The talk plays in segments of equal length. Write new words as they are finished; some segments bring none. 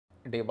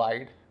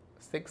divide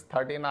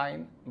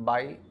 639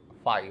 by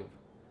 5.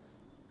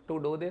 To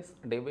do this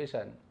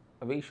division,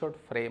 we should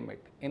frame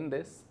it in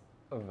this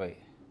way.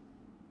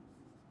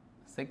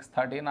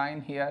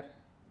 639 here,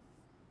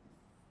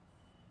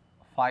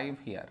 5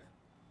 here.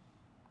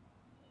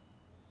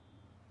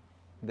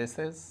 This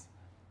is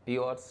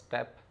your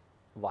step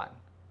 1.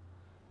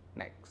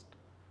 Next,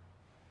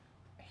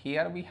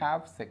 here we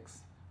have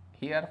 6,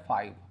 here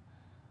 5.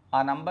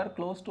 A number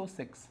close to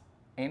 6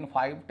 in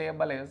 5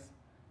 table is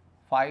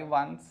 5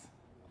 ones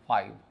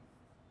 5.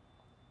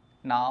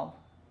 Now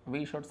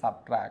we should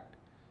subtract,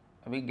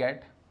 we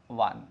get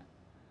 1.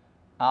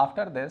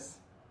 After this,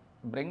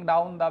 bring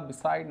down the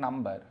beside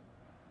number,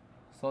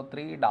 so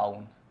 3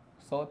 down,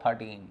 so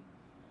 13.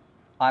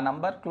 A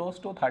number close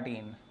to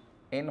 13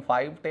 in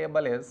 5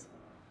 table is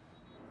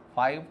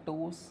 5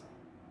 twos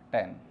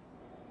 10.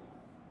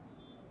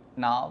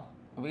 Now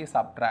we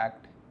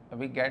subtract,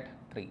 we get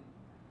 3.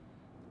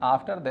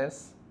 After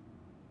this,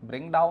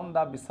 bring down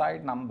the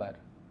beside number,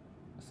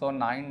 so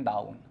 9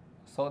 down,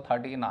 so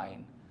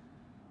 39.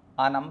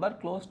 A number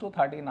close to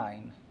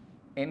 39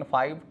 in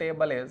 5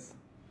 table is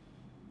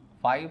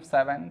 5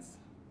 sevens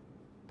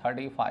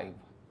 35.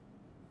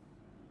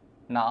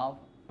 Now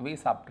we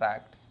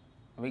subtract,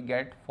 we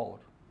get 4.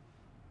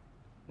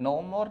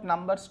 No more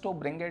numbers to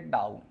bring it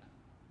down,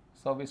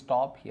 so we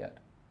stop here.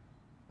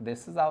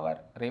 This is our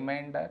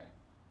remainder,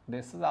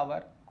 this is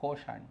our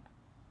quotient.